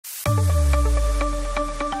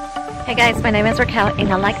Hey guys, my name is Raquel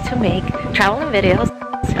and I like to make traveling videos,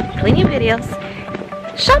 cleaning videos,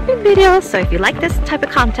 shopping videos. So if you like this type of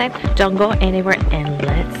content, don't go anywhere and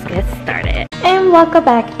let's get started. And welcome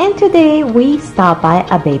back. And today we stopped by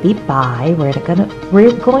a Baby Buy. We're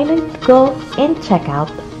going to go and check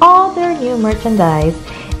out all their new merchandise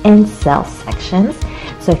and sale sections.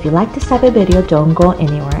 So if you like this type of video, don't go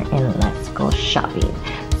anywhere and let's go shopping.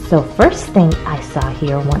 So first thing I saw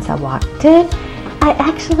here once I walked in, I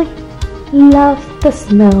actually love the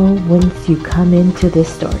smell once you come into this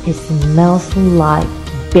store. It smells like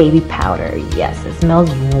baby powder. Yes, it smells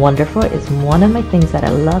wonderful. It's one of my things that I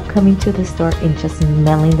love coming to the store and just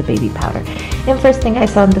smelling the baby powder. And first thing I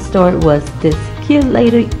saw in the store was this cute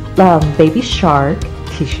lady baby shark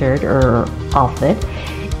t-shirt or outfit.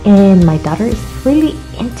 And my daughter is really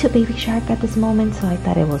into baby shark at this moment, so I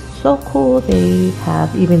thought it was so cool. They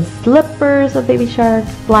have even slippers of baby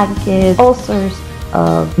sharks, blankets, all sorts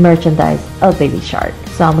of merchandise of baby shark.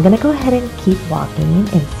 So I'm gonna go ahead and keep walking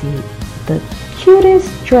and see the cutest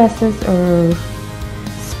dresses or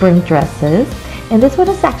spring dresses. And this one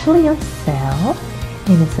is actually on sale,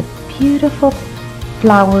 and it's a beautiful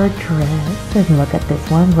flower dress. And look at this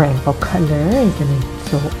one, rainbow color. Isn't it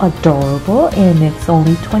so adorable? And it's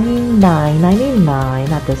only $29.99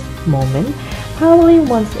 at this moment. Probably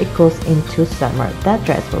once it goes into summer, that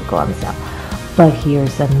dress will go on sale. But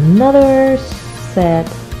here's another set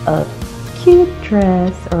of cute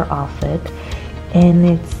dress or outfit, and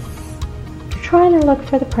it's trying to look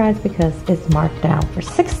for the price because it's marked down for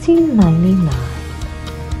 $16.99.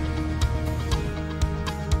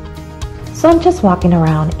 So I'm just walking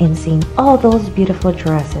around and seeing all those beautiful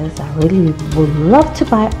dresses. I really would love to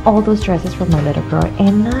buy all those dresses for my little girl,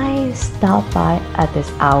 and I stopped by at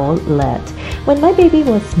this outlet. When my baby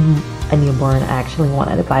was a newborn, I actually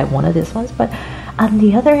wanted to buy one of these ones, but on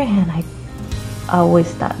the other hand, I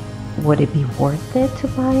always thought, would it be worth it to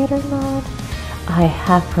buy it or not? I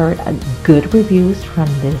have heard good reviews from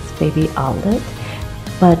this baby outlet,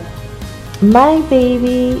 but my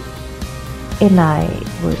baby and I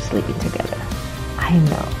were sleeping together. I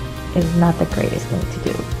know it's not the greatest thing to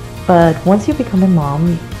do, but once you become a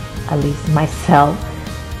mom, at least myself,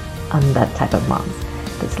 I'm that type of mom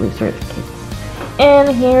that sleeps with kids. And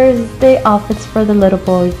here's the outfits for the little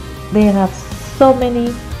boys. They have so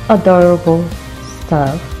many adorable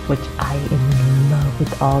stuff, which I am in love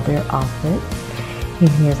with all their outfits. And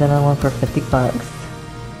here's another one for 50 bucks.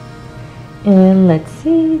 And let's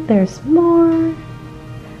see, there's more.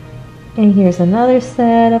 And here's another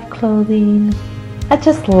set of clothing. I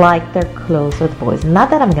just like their clothes with boys. Not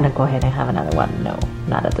that I'm gonna go ahead and have another one. No,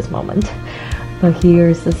 not at this moment. But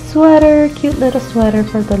here's the sweater, cute little sweater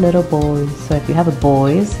for the little boys. So if you have a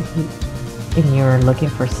boys and you're looking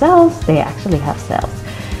for sales, they actually have sales.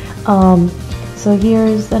 So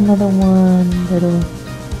here's another one, little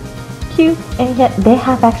cute, and yet they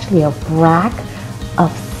have actually a rack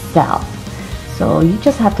of sale. So you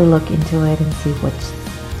just have to look into it and see which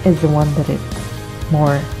is the one that is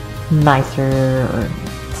more nicer or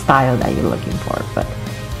style that you're looking for. But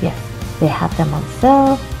yes, they have them on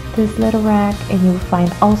sale, this little rack, and you will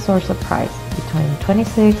find all sorts of price between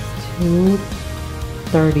 $26 to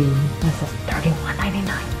 $30. That says $31.99.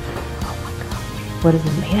 Oh my gosh, what is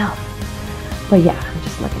it made of? But yeah, I'm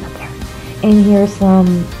just looking up there. And here's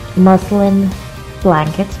some muslin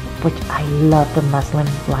blankets, which I love the muslin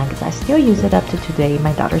blankets. I still use it up to today.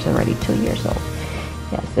 My daughter's already 2 years old.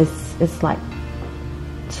 Yes, it's like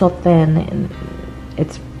so thin and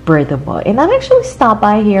it's breathable. And I've actually stopped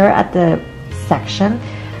by here at the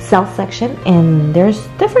sale section, and there's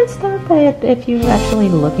different stuff that if you're actually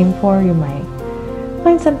looking for, you might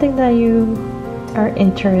find something that you are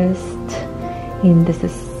interested in. This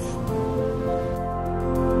is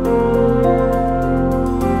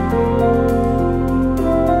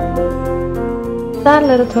that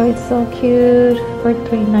little toy is so cute for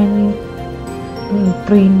 $349.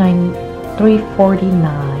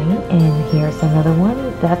 And here's another one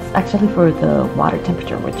that's actually for the water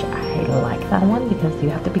temperature, which I like that one because you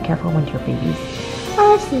have to be careful when your babies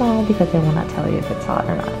are small because they will not tell you if it's hot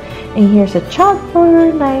or not. And here's a chalk for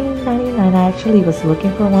 $9.99. I actually was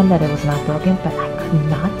looking for one that it was not broken, but I could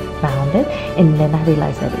not found it, and then I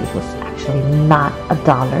realized that it was actually not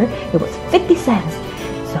 $1, it was 50 cents.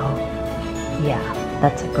 So yeah,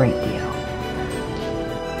 that's a great deal.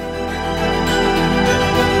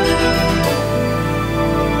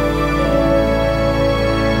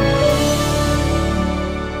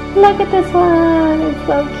 Look at this one, it's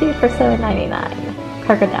so cute for $7.99.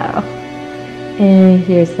 Crocodile. And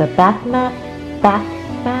here's the bath mat,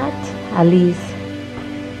 at least.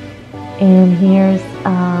 And here's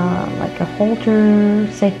like a holder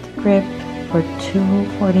safety grip for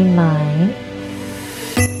 $2.49.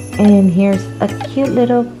 And here's a cute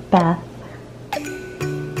little bath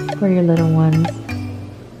for your little ones.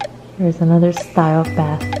 Here's another style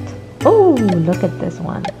bath. Oh, look at this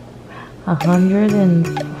one.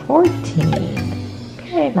 114.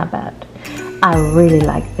 Okay, not bad. I really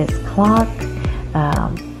like this clock.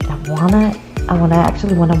 I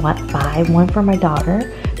actually wanna buy one for my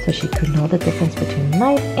daughter so she could know the difference between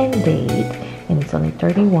night and day. And it's only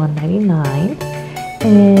 $31.99.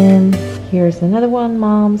 And here's another one,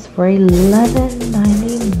 moms, for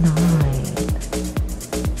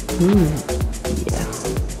 $11.99. Ooh, yeah.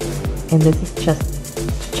 And this is just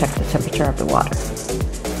to check the temperature of the water.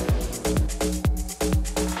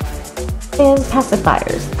 And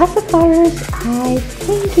pacifiers. Pacifiers, I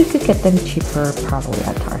think you could get them cheaper probably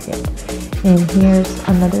at Target. And here's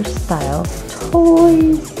another style,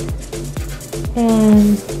 toys.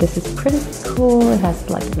 And this is pretty cool. It has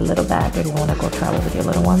like a little bag if you want to go travel with your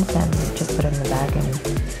little ones, and just put it in the bag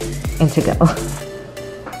and to go.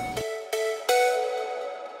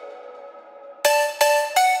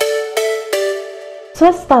 So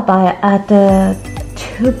let's stop by at the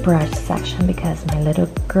toothbrush section because my little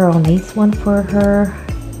girl needs one for her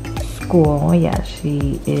school. Yeah,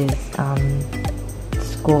 she is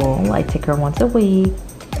school. I take her once a week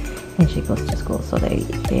and she goes to school, so they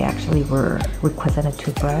actually were requesting a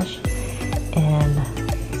toothbrush, and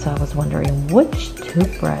so I was wondering which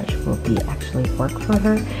toothbrush will be actually work for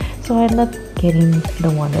her. So I ended up getting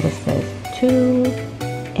the one that it says 2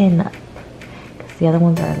 and up, because the other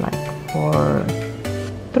ones are like for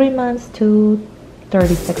 3 months to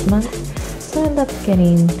 36 months. So I ended up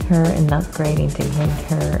getting her and upgrading to getting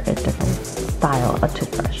her a different style of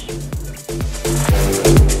toothbrush.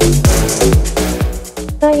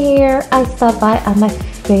 So here I stopped by at my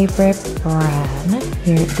favorite brand.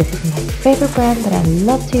 Here, this is my favorite brand that I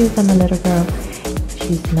love to use on my little girl.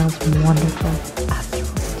 She smells wonderful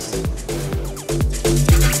afterwards.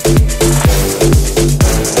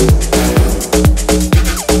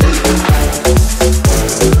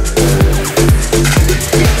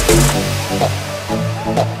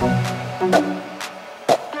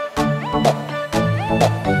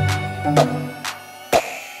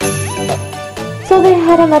 So they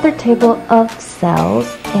had another table of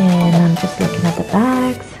sales, and I'm just looking at the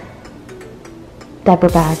bags, diaper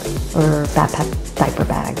bags or backpack diaper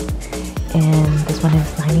bags, and this one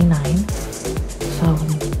is $99. So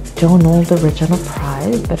don't know the original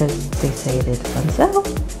price, but as they say, it is on sale.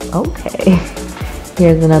 Okay,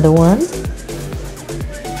 here's another one.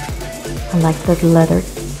 I like the leather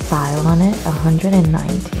style on it,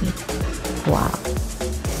 $119. Wow,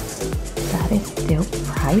 that is still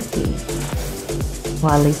pricey.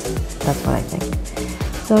 Well, at least that's what I think.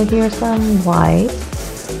 So here's some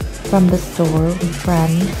wipes from the store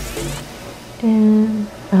brand, and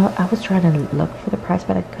I was trying to look for the price,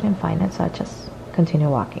 but I couldn't find it, so I just continue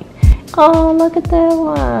walking. Oh, look at that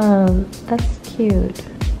one! That's cute.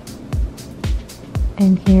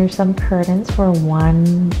 And here's some curtains for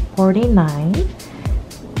 $149,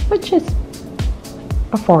 which is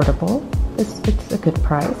affordable. It's a good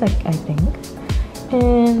price, I think.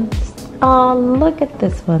 And oh, look at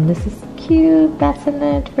this one. This is cute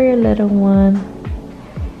bassinet for your little one,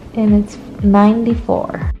 and it's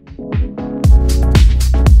 $94.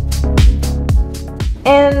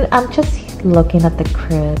 And I'm just looking at the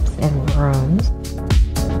cribs and rooms.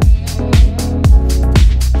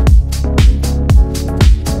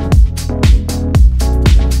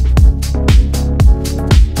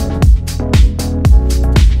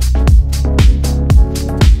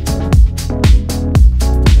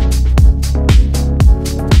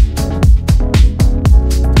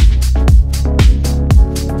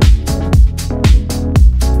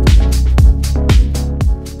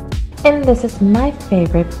 And this is my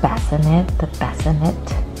favorite bassinet, the bassinet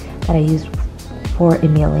that I used for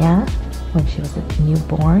Emilia when she was a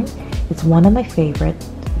newborn. It's one of my favorite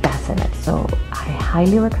bassinets, so I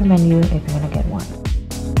highly recommend you if you're gonna get one.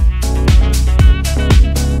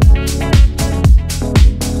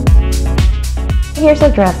 Here's a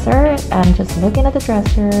dresser. I'm just looking at the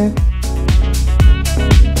dresser.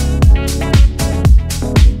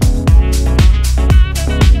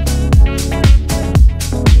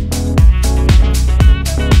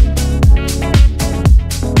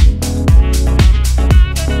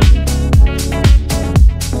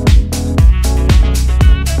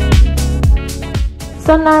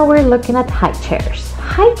 So now we're looking at high chairs.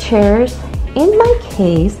 High chairs, in my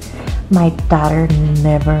case, my daughter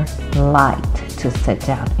never liked to sit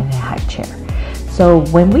down in a high chair. So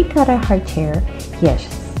when we got a high chair, yes,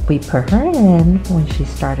 we put her in when she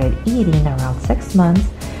started eating around 6 months,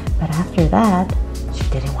 but after that she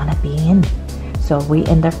didn't want to be in, so we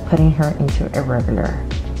end up putting her into a regular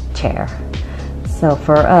chair. So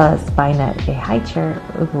for us, buying a high chair,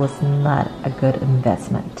 it was not a good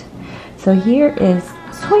investment. So here is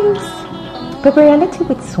swings. The reality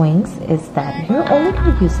with swings is that you're only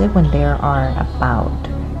going to use it when they are about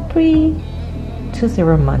 3 to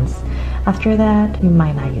 0 months. After that, you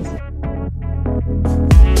might not use it.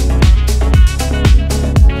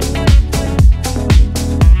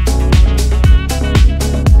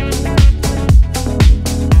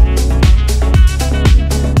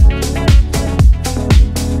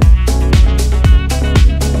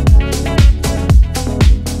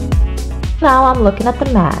 Now I'm looking at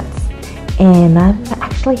the mats, and I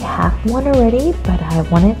actually have one already, but I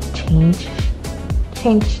want to change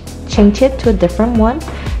it to a different one.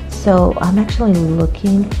 So I'm actually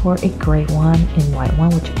looking for a gray one and white one,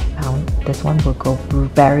 which I found this one will go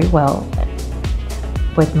very well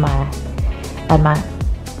with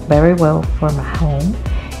very well for my home.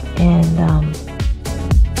 And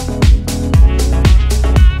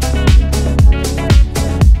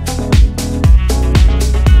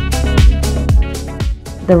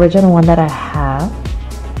the original one that I have,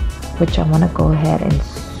 which I want to go ahead and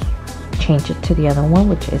change it to the other one,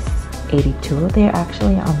 which is 82. They're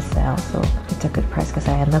actually on sale, so it's a good price because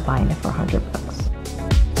I ended up buying it for 100 bucks.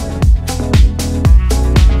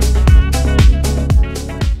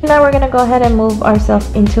 Now we're gonna go ahead and move ourselves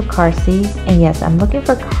into car seats. And yes, I'm looking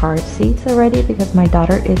for car seats already because my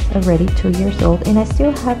daughter is already 2 years old, and I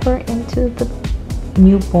still have her into the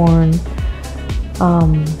newborn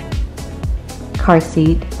car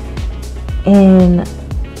seat, and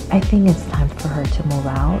I think it's time for her to move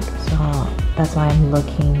out. So that's why I'm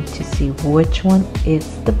looking to see which one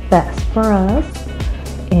is the best for us,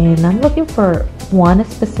 and I'm looking for one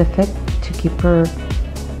specific to keep her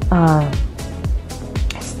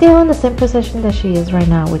still in the same position that she is right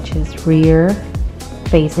now, which is rear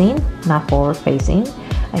facing, not forward facing.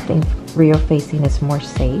 I think rear facing is more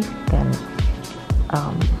safe than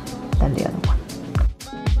the other one.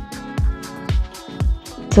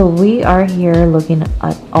 So we are here looking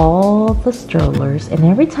at all the strollers, and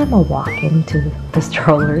every time I walk into the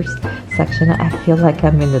strollers section, I feel like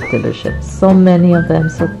I'm in the dealership. So many of them,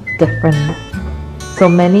 so different, so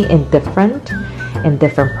many and different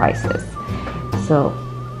prices. So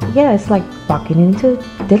yeah, it's like walking into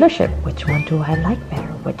a dealership. Which one do I like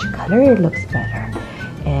better? Which color looks better?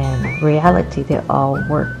 And reality, they all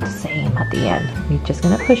work the same at the end. You're just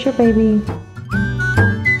gonna push your baby.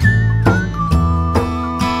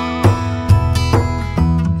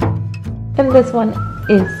 And this one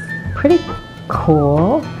is pretty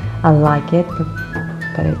cool. I like it,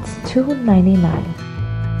 but it's $2.99.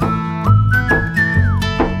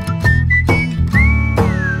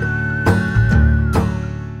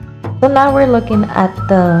 So now we're looking at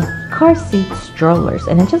the car seat strollers,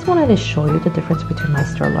 and I just wanted to show you the difference between my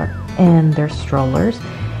stroller and their strollers.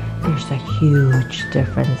 There's a huge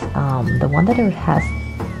difference. The one that has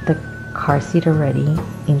the car seat already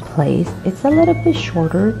in place, it's a little bit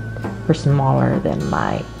shorter or smaller than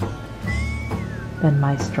my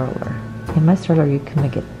stroller. In my stroller, you can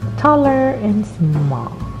make it taller and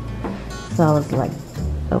small. So I was like,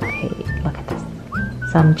 okay, look at this.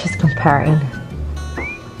 So I'm just comparing.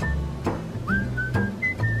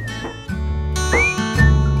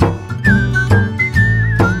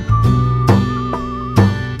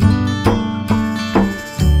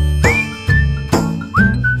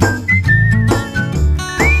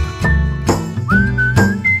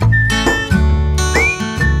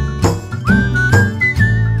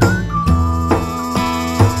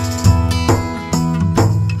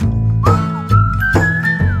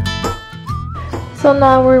 So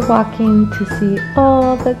now we're walking to see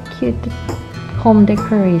all the cute home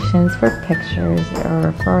decorations for pictures,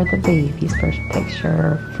 or for the baby's first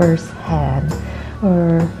picture, first hand,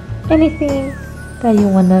 or anything that you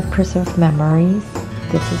want to preserve memories.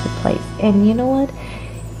 This is the place. And you know what?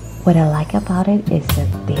 What I like about it is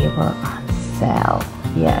that they were on sale.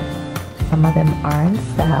 Yes, some of them are on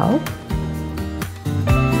sale.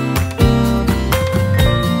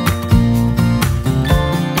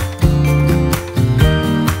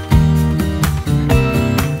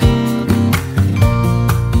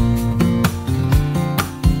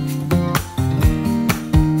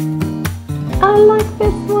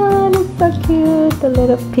 The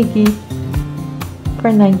little piggy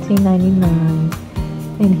for $19.99.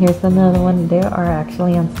 And here's another one. They are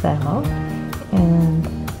actually on sale. And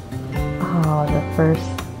oh, the first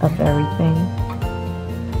of everything.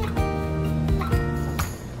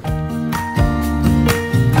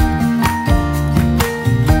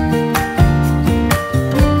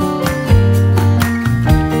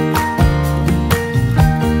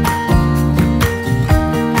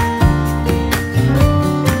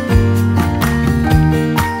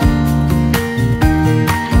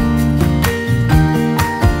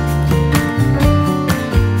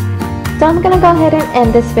 I'm gonna go ahead and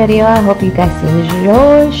end this video. I hope you guys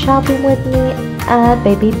enjoy shopping with me at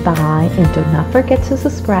Baby Buy, and do not forget to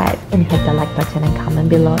subscribe and hit the like button and comment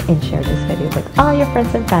below and share this video with all your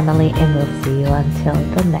friends and family, and we'll see you until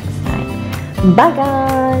the next time. Bye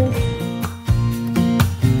guys.